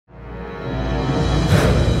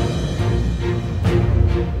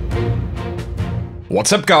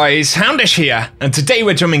What's up guys, Houndish here, and today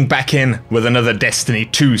we're jumping back in with another Destiny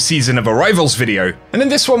 2 Season of Arrivals video. And in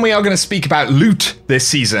this one we are going to speak about loot this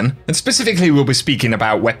season, and specifically we'll be speaking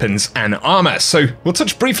about weapons and armor. So we'll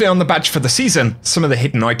touch briefly on the badge for the season, some of the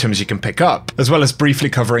hidden items you can pick up, as well as briefly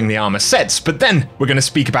covering the armor sets, but then we're going to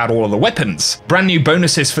speak about all of the weapons. Brand new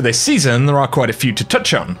bonuses for this season, there are quite a few to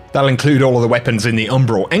touch on. That'll include all of the weapons in the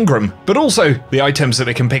Umbral Engram, but also the items that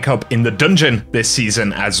we can pick up in the dungeon this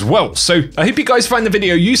season as well. So I hope you guys find the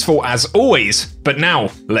video useful as always, but now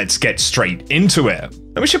let's get straight into it.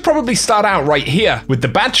 And we should probably start out right here with the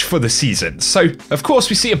badge for the season. So of course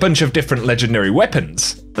we see a bunch of different legendary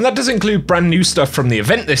weapons, and that does include brand new stuff from the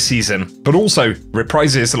event this season, but also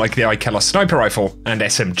reprises like the Ikela sniper rifle and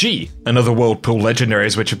SMG, and other Whirlpool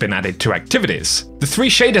legendaries which have been added to activities. The three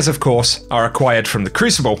shaders of course are acquired from the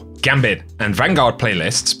Crucible, Gambit, and Vanguard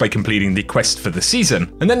playlists by completing the quest for the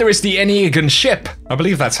season. And then there is the Eneagan ship, I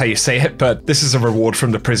believe that's how you say it, but this is a reward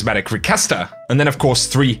from the Prismatic Recaster. And then of course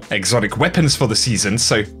 3 exotic weapons for the season,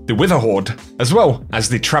 so the Wither Horde, as well as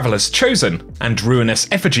the Traveler's Chosen and Ruinous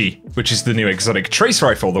Effigy, which is the new exotic trace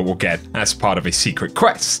rifle that we'll get as part of a secret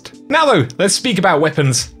quest. Now though, let's speak about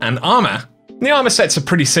weapons and armor. The armor sets are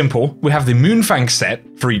pretty simple. We have the Moonfang set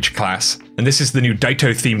for each class, and this is the new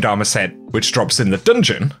Daito themed armor set which drops in the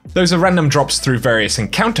dungeon. Those are random drops through various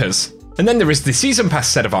encounters. And then there is the Season Pass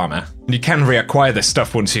set of armor, and you can reacquire this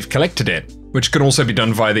stuff once you've collected it, which can also be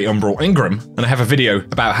done via the Umbral Engram, and I have a video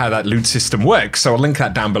about how that loot system works, so I'll link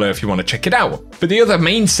that down below if you want to check it out. But the other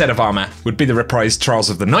main set of armor would be the reprised Trials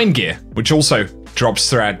of the Nine gear, which also drops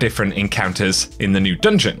throughout different encounters in the new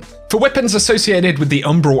dungeon. For weapons associated with the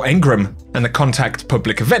Umbral Engram and the Contact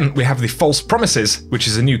public event, we have the False Promises, which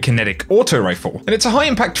is a new kinetic auto rifle, and it's a high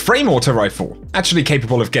impact frame auto rifle, actually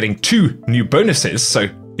capable of getting 2 new bonuses, so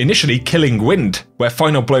initially Killing Wind, where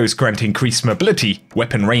final blows grant increased mobility,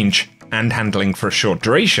 weapon range, and handling for a short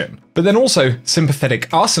duration. But then also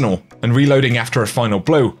Sympathetic Arsenal, and reloading after a final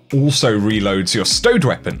blow also reloads your stowed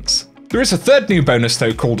weapons. There is a third new bonus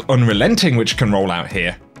though called Unrelenting which can roll out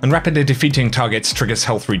here, and rapidly defeating targets triggers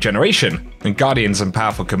health regeneration, and Guardians and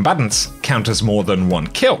Powerful Combatants count as more than 1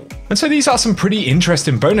 kill. And so these are some pretty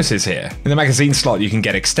interesting bonuses here. In the magazine slot you can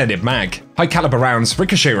get Extended Mag, high caliber rounds,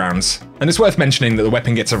 ricochet rounds, and it's worth mentioning that the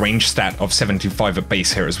weapon gets a range stat of 75 at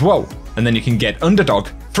base here as well. And then you can get Underdog,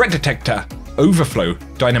 Threat Detector, Overflow,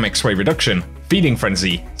 Dynamic Sway Reduction, Feeding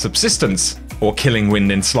Frenzy, Subsistence, or Killing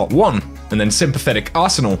Wind in slot 1, and then Sympathetic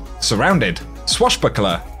Arsenal, Surrounded,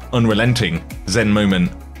 Swashbuckler, Unrelenting, Zen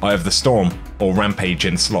Moment, Eye of the Storm, or Rampage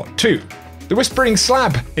in slot 2. The Whispering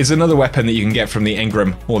Slab is another weapon that you can get from the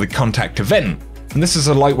Engram or the Contact event, and this is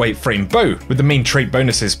a lightweight frame bow, with the main trait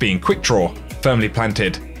bonuses being Quick Draw, Firmly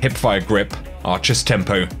Planted, Hipfire Grip, Archer's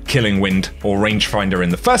Tempo, Killing Wind, or Rangefinder in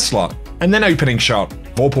the first slot, and then Opening Shot,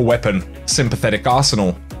 Vorpal Weapon, Sympathetic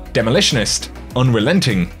Arsenal, Demolitionist,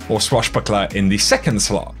 Unrelenting, or Swashbuckler in the second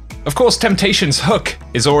slot. Of course, Temptation's Hook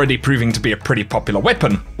is already proving to be a pretty popular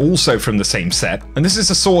weapon, also from the same set, and this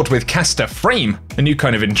is a sword with caster frame, a new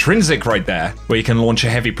kind of intrinsic right there, where you can launch a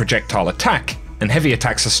heavy projectile attack, and heavy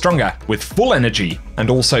attacks are stronger with full energy,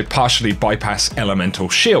 and also partially bypass elemental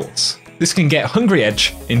shields. This can get Hungry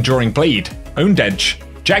Edge, Enduring Blade, Owned Edge,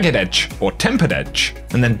 Jagged Edge, or Tempered Edge,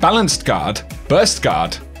 and then Balanced Guard, Burst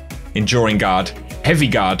Guard, Enduring Guard, Heavy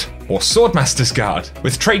Guard, or Swordmaster's Guard,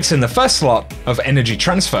 with traits in the first slot of Energy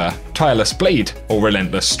Transfer, Tireless Blade, or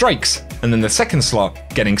Relentless Strikes, and then the second slot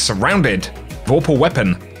getting Surrounded, Vorpal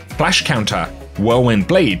Weapon, Flash Counter, Whirlwind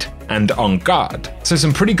Blade, and On Guard. So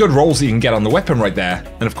some pretty good rolls that you can get on the weapon right there,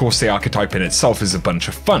 and of course the archetype in itself is a bunch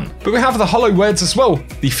of fun. But we have the Hollow Words as well,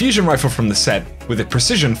 the fusion rifle from the set with a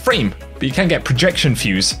precision frame, but you can get Projection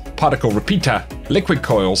Fuse, Particle Repeater, Liquid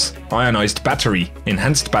Coils, Ionized Battery,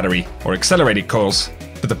 Enhanced Battery, or Accelerated Coils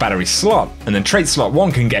for the battery slot, and then trait slot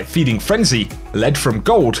 1 can get Feeding Frenzy, Lead from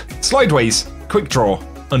Gold, Slideways, Quick Draw,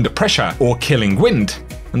 Under Pressure, or Killing Wind,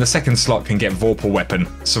 and the second slot can get Vorpal Weapon,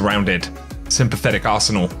 Surrounded, Sympathetic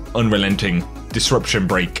Arsenal, Unrelenting, Disruption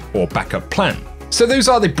Break, or Backup Plan. So those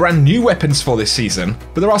are the brand new weapons for this season,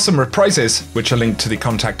 but there are some reprises which are linked to the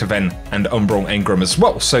Contact event and Umbral Engram as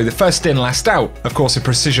well. So the first in, last out, of course a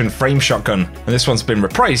precision frame shotgun, and this one's been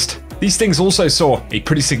reprised. These things also saw a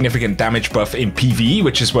pretty significant damage buff in PvE,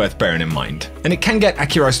 which is worth bearing in mind. And it can get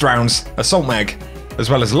Accurized Rounds, Assault Mag, as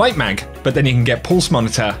well as Light Mag, but then you can get Pulse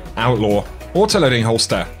Monitor, Outlaw, Autoloading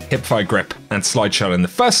Holster, Hipfire Grip, and Slide Shell in the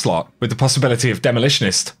first slot, with the possibility of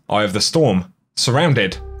Demolitionist, Eye of the Storm,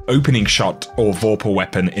 Surrounded, Opening Shot, or Vorpal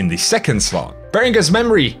Weapon in the second slot. Beringer's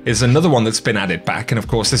Memory is another one that's been added back, and of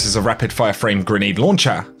course this is a rapid fire frame grenade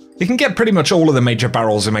launcher. You can get pretty much all of the major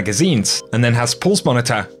barrels and magazines, and then has Pulse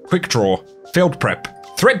Monitor, Quick Draw, Field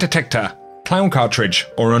Prep, Threat Detector, Clown Cartridge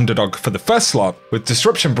or Underdog for the first slot, with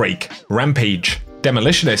Disruption Break, Rampage,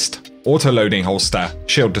 Demolitionist, Auto-Loading Holster,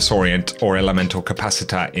 Shield Disorient, or Elemental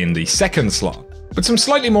Capacitor in the second slot. But some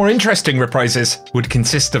slightly more interesting reprises would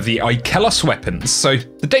consist of the Ikelos weapons, so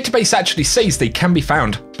the database actually says they can be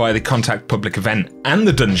found via the Contact public event and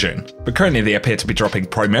the dungeon, but currently they appear to be dropping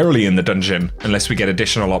primarily in the dungeon, unless we get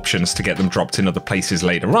additional options to get them dropped in other places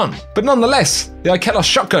later on. But nonetheless, the Ikelos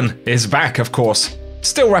shotgun is back, of course.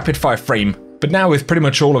 Still rapid fire frame, but now with pretty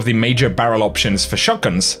much all of the major barrel options for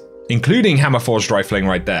shotguns, including hammer forged rifling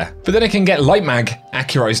right there. But then it can get light mag,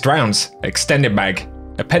 accurized rounds, extended mag,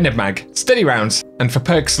 appended mag, steady rounds, and for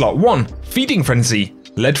perk slot 1, Feeding Frenzy,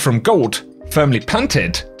 Lead from Gold, Firmly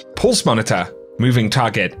Planted, Pulse Monitor, Moving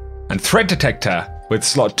Target, and Threat Detector, with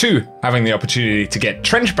slot 2 having the opportunity to get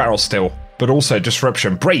Trench Barrel still, but also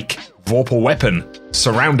Disruption Break, Vorpal Weapon,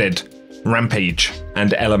 Surrounded, Rampage,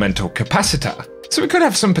 and Elemental Capacitor. So we could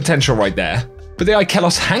have some potential right there. But the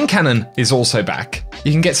Ikelos Hand Cannon is also back.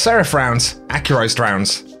 You can get Seraph rounds, accurized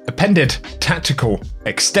rounds, appended, tactical,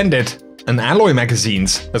 extended, and alloy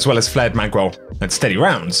magazines, as well as flared magwell and steady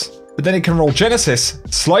rounds. But then it can roll Genesis,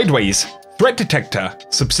 Slideways, Threat Detector,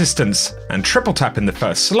 Subsistence, and Triple Tap in the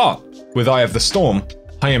first slot, with Eye of the Storm,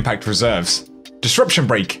 High Impact Reserves, Disruption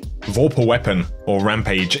Break, Vorpal Weapon, or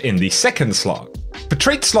Rampage in the second slot. For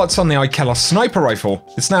trait slots on the Ikelos Sniper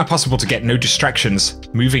Rifle, it's now possible to get No Distractions,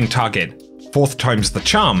 Moving Target, 4th times the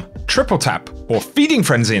Charm, Triple Tap, or Feeding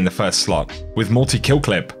Frenzy in the first slot, with Multi-Kill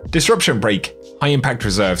Clip, Disruption Break, High Impact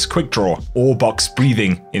Reserves, Quick Draw, or Box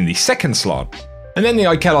Breathing in the second slot. And then the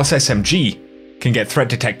Ikelos SMG can get Threat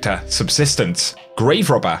Detector, Subsistence, Grave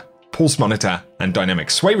Robber, Pulse Monitor, and Dynamic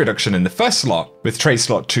Sway Reduction in the first slot, with trait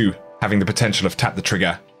slot 2 having the potential of Tap the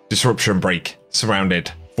Trigger, Disruption Break, Surrounded,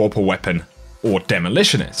 Vorpal Weapon, or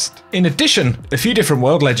Demolitionist. In addition, a few different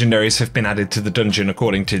world legendaries have been added to the dungeon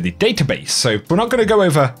according to the database, so we're not going to go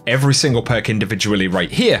over every single perk individually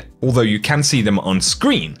right here, although you can see them on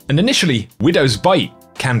screen. And initially, Widow's Bite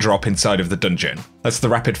can drop inside of the dungeon. That's the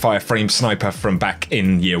rapid fire frame sniper from back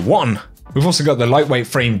in year 1. We've also got the lightweight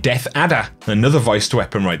frame Death Adder, another viced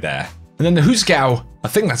weapon right there. And then the Husgau, I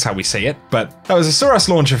think that's how we say it, but that was a Suras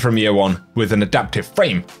launcher from year 1 with an adaptive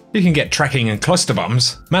frame. You can get tracking and cluster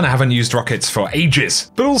bombs. Man, I haven't used rockets for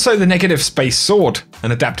ages. But also the Negative Space Sword,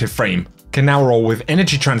 an adaptive frame, can now roll with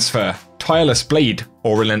Energy Transfer, Tireless Blade,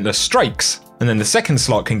 or Relentless Strikes. And then the second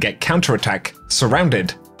slot can get Counterattack,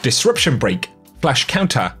 Surrounded, Disruption Break, Flash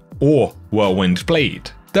Counter, or Whirlwind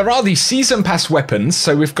Blade. There are the Season Pass weapons,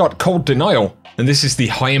 so we've got Cold Denial, and this is the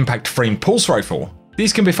high impact frame pulse rifle.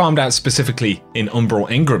 These can be farmed out specifically in Umbral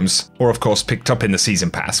Engrams, or of course picked up in the Season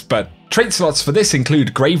Pass, but trait slots for this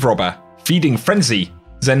include Grave Robber, Feeding Frenzy,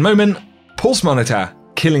 Zen Moment, Pulse Monitor,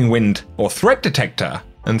 Killing Wind, or Threat Detector,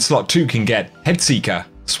 and slot 2 can get Headseeker,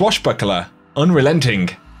 Swashbuckler, Unrelenting,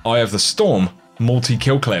 Eye of the Storm,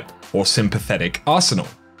 Multi-Kill Clip, or Sympathetic Arsenal.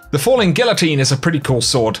 The Falling Guillotine is a pretty cool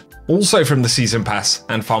sword, also from the Season Pass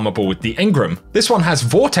and farmable with the Engram. This one has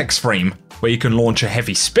Vortex Frame, where you can launch a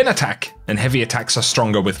heavy spin attack, and heavy attacks are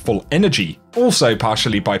stronger with full energy, also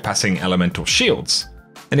partially bypassing elemental shields.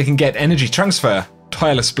 And it can get Energy Transfer,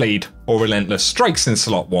 Tireless Blade, or Relentless Strikes in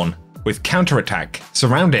slot 1, with Counterattack,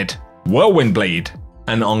 Surrounded, Whirlwind Blade,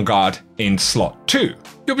 and On Guard in slot 2.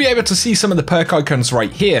 You'll be able to see some of the perk icons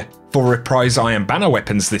right here for reprise Iron Banner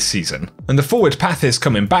weapons this season, and the forward path is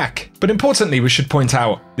coming back. But importantly, we should point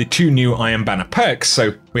out the 2 new Iron Banner perks.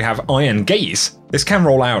 So we have Iron Gaze. This can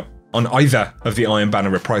roll out on either of the Iron Banner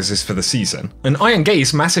reprises for the season. And Iron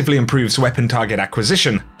Gaze massively improves weapon target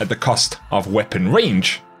acquisition at the cost of weapon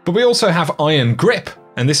range. But we also have Iron Grip,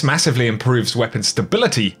 and this massively improves weapon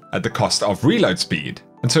stability at the cost of reload speed.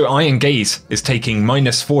 And so Iron Gaze is taking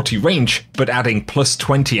minus 40 range, but adding plus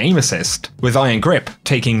 20 aim assist, with Iron Grip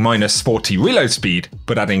taking minus 40 reload speed,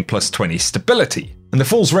 but adding plus 20 stability. And the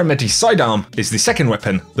Fool's Remedy Sidearm is the second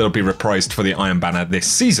weapon that'll be reprised for the Iron Banner this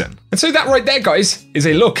season. And so that right there, guys, is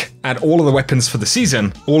a look at all of the weapons for the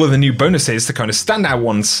season, all of the new bonuses, the kind of standout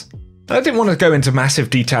ones. And I didn't want to go into massive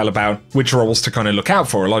detail about which roles to kind of look out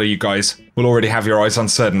for. A lot of you guys will already have your eyes on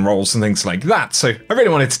certain roles and things like that. So I really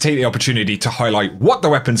wanted to take the opportunity to highlight what the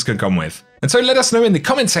weapons can come with. And so let us know in the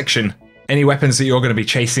comment section any weapons that you're going to be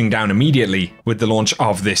chasing down immediately with the launch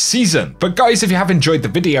of this season. But guys, if you have enjoyed the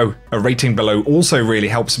video, a rating below also really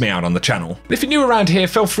helps me out on the channel. And if you're new around here,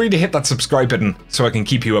 feel free to hit that subscribe button so I can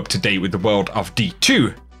keep you up to date with the world of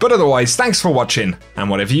D2. But otherwise, thanks for watching, and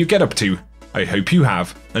whatever you get up to, I hope you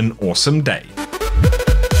have an awesome day.